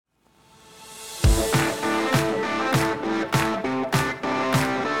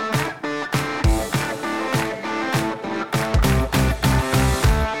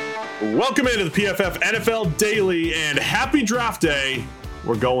Welcome into the PFF NFL Daily and happy draft day.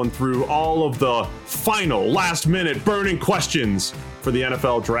 We're going through all of the final last-minute burning questions for the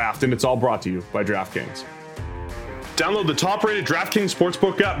NFL draft, and it's all brought to you by DraftKings. Download the top-rated DraftKings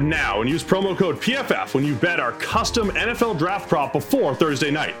Sportsbook app now and use promo code PFF when you bet our custom NFL draft prop before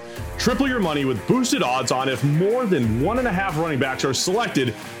Thursday night. Triple your money with boosted odds on if more than 1.5 running backs are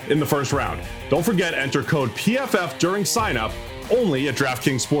selected in the first round. Don't forget, enter code PFF during sign-up only at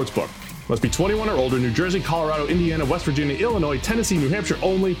DraftKings Sportsbook. Must be 21 or older. New Jersey, Colorado, Indiana, West Virginia, Illinois, Tennessee, New Hampshire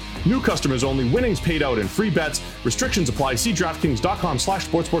only. New customers only. Winnings paid out in free bets. Restrictions apply. See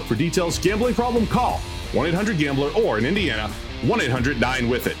DraftKings.com/sportsbook for details. Gambling problem? Call 1-800-GAMBLER or in Indiana,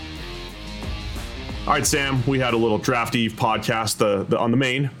 1-800-9-WITH-IT. All right, Sam, we had a little Draft Eve podcast on the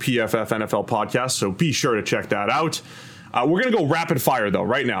main PFF NFL podcast, so be sure to check that out. We're going to go rapid fire, though,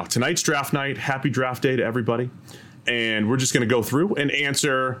 right now. Tonight's draft night. Happy draft day to everybody. And we're just going to go through and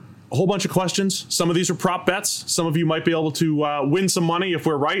answer a whole bunch of questions. Some of these are prop bets. Some of you might be able to win some money if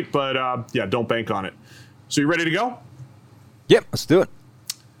we're right, but yeah, don't bank on it. So you ready to go? Yep, let's do it.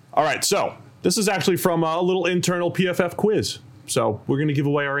 All right, so this is actually from a little internal PFF quiz. So we're going to give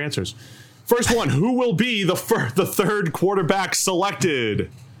away our answers. First one, who will be the third quarterback selected?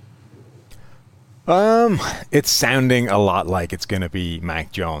 It's sounding a lot like it's going to be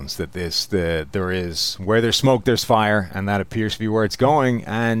Mac Jones. There is where there's smoke, there's fire, and that appears to be where it's going.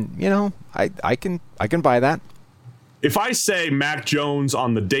 And you know, I can buy that. If I say Mac Jones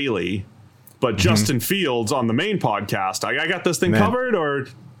on the daily, but Justin Fields on the main podcast, I got this thing covered, or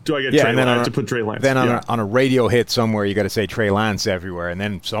do I get Trey Lance to put Trey Lance? Then on a radio hit somewhere, you got to say Trey Lance everywhere, and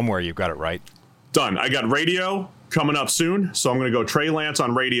then somewhere you've got it right. Done. I got radio coming up soon, so I'm going to go Trey Lance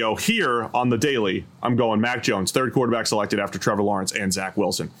on radio. Here on the daily, I'm going Mac Jones, third quarterback selected after Trevor Lawrence and Zach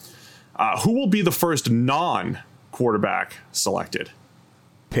Wilson. Who will be the first non-quarterback selected?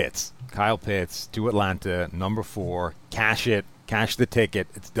 Pitts. Kyle Pitts to Atlanta, number 4. Cash it. Cash the ticket.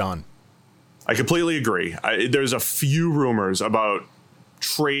 It's done. I completely agree. There's a few rumors about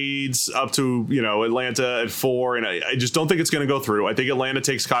trades up to, Atlanta at 4, and I just don't think it's going to go through. I think Atlanta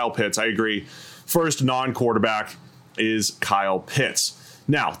takes Kyle Pitts. I agree. First non-quarterback is Kyle Pitts.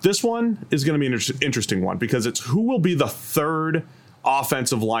 Now, this one is going to be an interesting one because it's who will be the third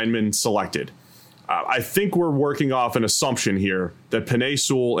offensive lineman selected. I think we're working off an assumption here that Penei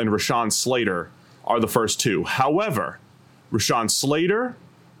Sewell and Rashawn Slater are the first two. However, Rashawn Slater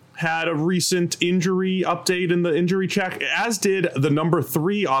had a recent injury update in the injury check, as did the number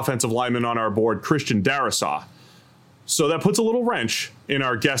 3 offensive lineman on our board, Christian Darrisaw. So that puts a little wrench in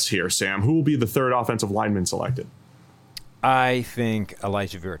our guess here, Sam. Who will be the third offensive lineman selected? I think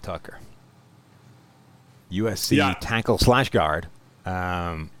Elijah Vera Tucker. USC tackle/guard.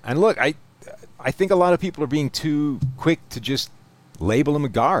 And look, I think a lot of people are being too quick to just label him a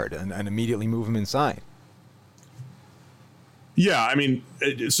guard and immediately move him inside. Yeah, I mean,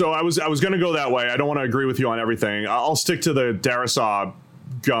 so I was going to go that way. I don't want to agree with you on everything. I'll stick to the Darrisaw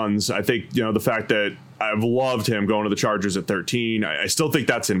guns. I think, the fact that I've loved him going to the Chargers at 13. I still think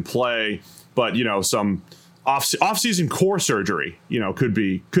that's in play, but some off-season core surgery, could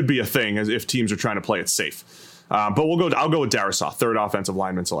be a thing as if teams are trying to play it safe. But I'll go with Darrisaw, third offensive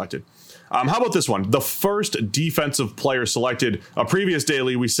lineman selected. How about this one? The first defensive player selected. A previous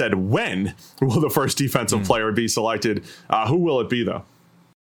daily, we said when will the first defensive player be selected? Who will it be, though?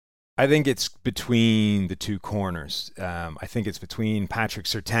 I think it's between the two corners. I think it's between Patrick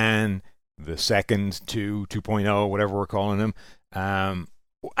Surtain, the second 2.0, whatever we're calling him.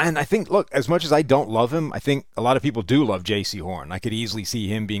 And I think, look, as much as I don't love him, I think a lot of people do love J.C. Horn. I could easily see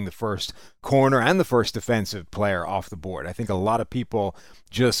him being the first corner and the first defensive player off the board. I think a lot of people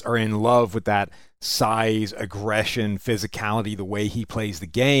just are in love with that size, aggression, physicality, the way he plays the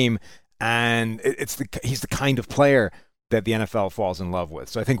game. And he's the kind of player that the NFL falls in love with.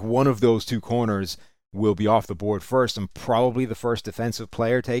 So I think one of those two corners will be off the board first and probably the first defensive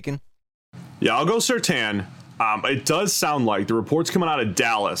player taken. Yeah, I'll go Surtain. It does sound like the reports coming out of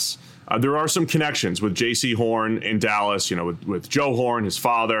Dallas, there are some connections with J.C. Horn in Dallas, with Joe Horn, his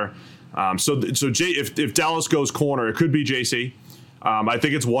father. If Dallas goes corner, it could be J.C. I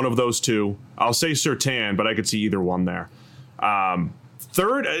think it's one of those two. I'll say Surtain, but I could see either one there.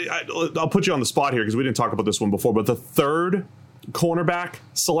 Third, I'll put you on the spot here because we didn't talk about this one before, but the third cornerback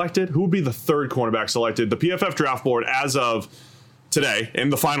selected, who would be the third cornerback selected? The PFF draft board as of today, in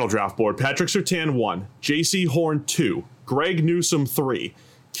the final draft board, Patrick Surtain 1, J.C. Horn 2, Greg Newsome 3,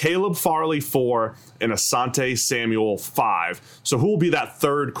 Caleb Farley 4, and Asante Samuel 5. So who will be that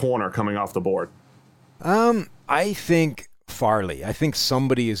third corner coming off the board? I think Farley. I think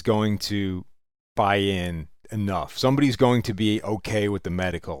somebody is going to buy in enough. Somebody's going to be okay with the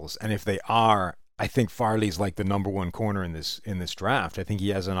medicals, and if they are, I think Farley's like the number one corner in this draft. I think he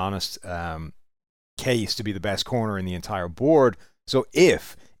has an honest case to be the best corner in the entire board. So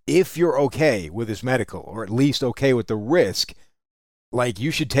if you're okay with his medical, or at least okay with the risk, like,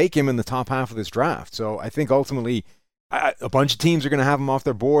 you should take him in the top half of this draft. So I think ultimately a bunch of teams are going to have him off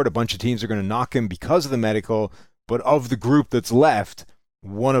their board. A bunch of teams are going to knock him because of the medical. But of the group that's left,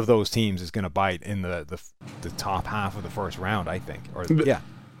 one of those teams is going to bite in the top half of the first round, I think.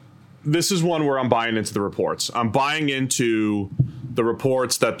 This is one where I'm buying into the reports. I'm buying into the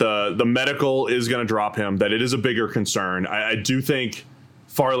reports that the medical is going to drop him, that it is a bigger concern. I do think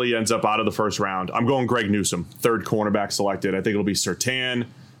Farley ends up out of the first round. I'm going Greg Newsome, third cornerback selected. I think it'll be Surtain,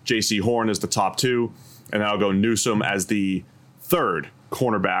 J.C. Horn as the top two, and then I'll go Newsome as the third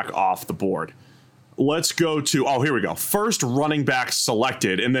cornerback off the board. Let's go to, here we go. First running back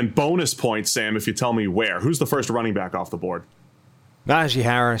selected, and then bonus points, Sam, if you tell me where. Who's the first running back off the board? Najee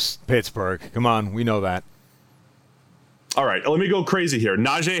Harris, Pittsburgh. Come on, we know that. All right, let me go crazy here.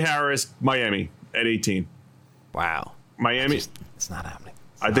 Najee Harris, Miami at 18. Wow. Miami. It's not happening.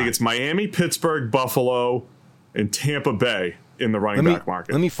 I think it's Miami, Pittsburgh, Buffalo, and Tampa Bay in the running back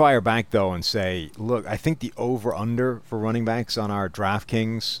market. Let me fire back, though, and say, look, I think the over-under for running backs on our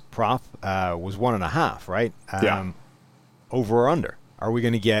DraftKings prop was 1.5, right? Yeah. Over or under? Are we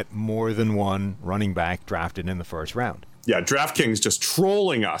going to get more than one running back drafted in the first round? Yeah, DraftKings just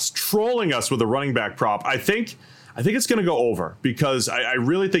trolling us with a running back prop. I think it's going to go over, because I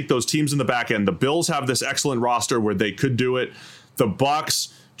really think those teams in the back end, the Bills have this excellent roster where they could do it. The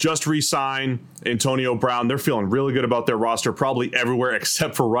Bucs just re-sign Antonio Brown. They're feeling really good about their roster, probably everywhere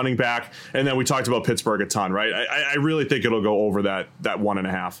except for running back. And then we talked about Pittsburgh a ton, right? I really think it'll go over that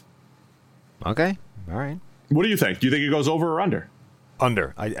 1.5. Okay. All right. What do you think? Do you think it goes over or under?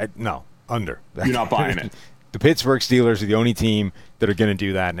 Under. No, under. You're not buying it. The Pittsburgh Steelers are the only team that are going to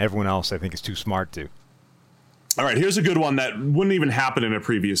do that, and everyone else I think is too smart to. All right, here's a good one that wouldn't even happen in a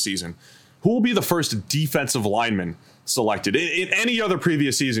previous season. Who will be the first defensive lineman selected? In any other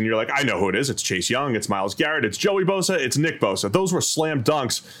previous season, you're like, I know who it is. It's Chase Young, it's Myles Garrett, it's Joey Bosa, it's Nick Bosa. Those were slam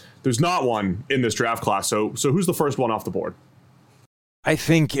dunks. There's not one in this draft class. So who's the first one off the board? I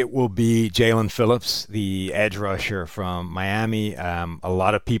think it will be Jalen Phillips, the edge rusher from Miami. A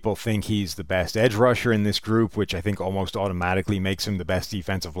lot of people think he's the best edge rusher in this group, which I think almost automatically makes him the best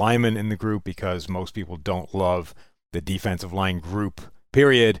defensive lineman in the group, because most people don't love the defensive line group,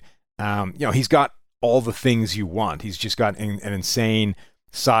 period. He's got all the things you want. He's just got an insane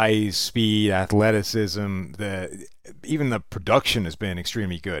size, speed, athleticism. Even the production has been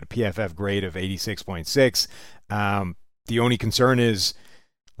extremely good. PFF grade of 86.6. The only concern is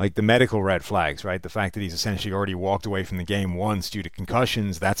like the medical red flags, right? The fact that he's essentially already walked away from the game once due to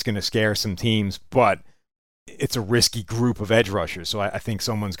concussions, that's going to scare some teams, but it's a risky group of edge rushers. So I think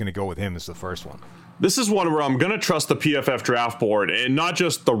someone's going to go with him as the first one. This is one where I'm going to trust the PFF draft board, and not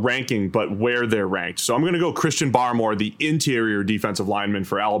just the ranking, but where they're ranked. So I'm going to go Christian Barmore, the interior defensive lineman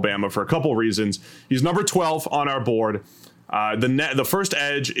for Alabama, for a couple reasons. He's number 12 on our board. The first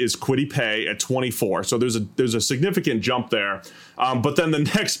edge is Kwity Paye at 24, so there's a significant jump there. But then the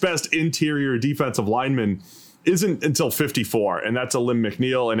next best interior defensive lineman isn't until 54, and that's Alim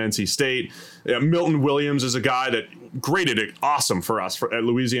McNeil in NC State. Milton Williams is a guy that graded it awesome for us at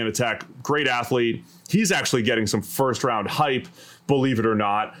Louisiana Tech. Great athlete. He's actually getting some first-round hype, believe it or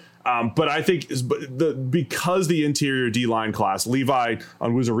not. But I think because the interior D-line class, Levi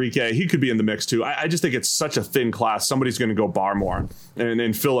Onwuzurike, he could be in the mix too. I just think it's such a thin class. Somebody's going to go Barmore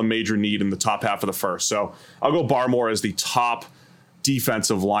and fill a major need in the top half of the first. So I'll go Barmore as the top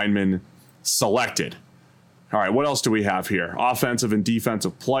defensive lineman selected. All right, what else do we have here? Offensive and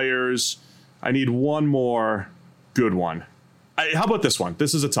defensive players. I need one more good one. How about this one?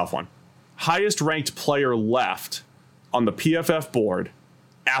 This is a tough one. Highest ranked player left on the PFF board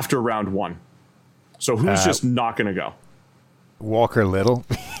after round one. So who's just not going to go? Walker Little,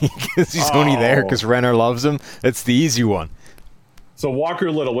 because he's only there because Renner loves him. That's the easy one. So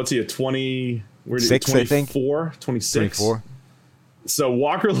Walker Little, what's he at 26, I think? 26? 24. So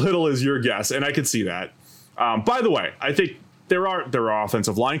Walker Little is your guess, and I could see that. By the way, I think there are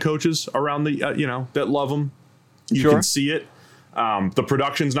offensive line coaches around the that love him. You can see it. The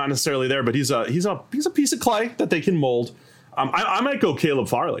production's not necessarily there, but he's a piece of clay that they can mold. I might go Caleb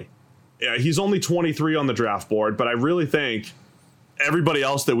Farley. Yeah, he's only 23 on the draft board, but I really think everybody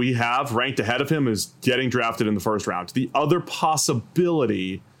else that we have ranked ahead of him is getting drafted in the first round. The other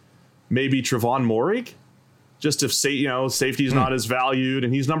possibility may be Trevon Moehrig, just if safety's not as valued,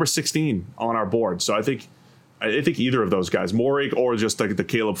 and he's number 16 on our board. So I think either of those guys, Moehrig or just the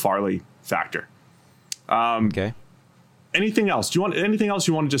Caleb Farley factor. Okay. Anything else? Do you want anything else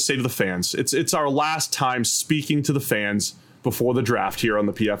you want to just say to the fans? It's our last time speaking to the fans before the draft here on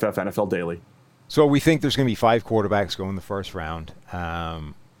the PFF NFL Daily. So we think there's going to be 5 quarterbacks going the first round,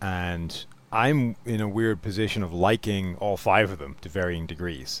 and I'm in a weird position of liking all 5 of them to varying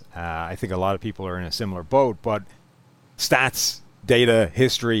degrees. I think a lot of people are in a similar boat, but stats, data,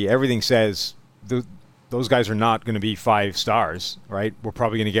 history, everything says those guys are not going to be 5 stars, right? We're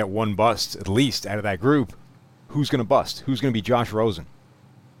probably going to get 1 bust at least out of that group. Who's going to bust? Who's going to be Josh Rosen?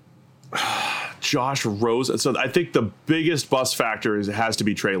 Josh Rosen. So I think the biggest bust factor has to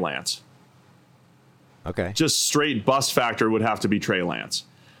be Trey Lance. Okay. Just straight bust factor would have to be Trey Lance.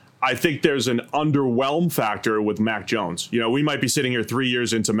 I think there's an underwhelm factor with Mac Jones. You know, we might be sitting here 3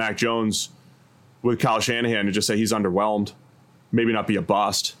 years into Mac Jones with Kyle Shanahan and just say he's underwhelmed. Maybe not be a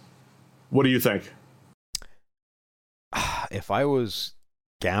bust. What do you think? If I was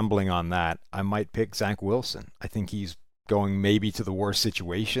gambling on that, I might pick Zach Wilson. I think he's going maybe to the worst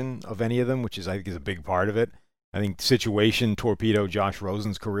situation of any of them, which I think is a big part of it. I think situation torpedoed Josh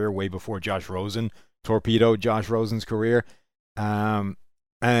Rosen's career way before Josh Rosen torpedoed Josh Rosen's career. And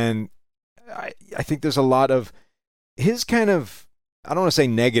I think there's a lot of his kind of, I don't want to say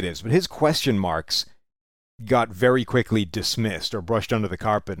negatives, but his question marks got very quickly dismissed or brushed under the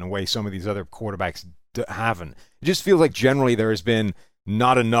carpet in a way some of these other quarterbacks haven't. It just feels like generally there has been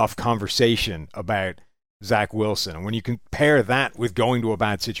not enough conversation about Zach Wilson. And when you compare that with going to a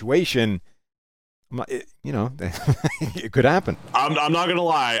bad situation, it could happen. I'm not going to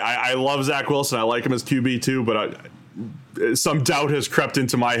lie. I love Zach Wilson. I like him as QB too, but some doubt has crept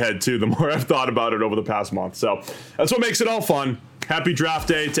into my head too the more I've thought about it over the past month. So that's what makes it all fun. Happy draft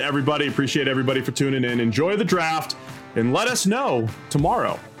day to everybody. Appreciate everybody for tuning in. Enjoy the draft and let us know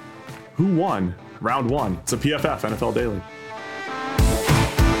tomorrow who won round 1. It's a PFF NFL Daily.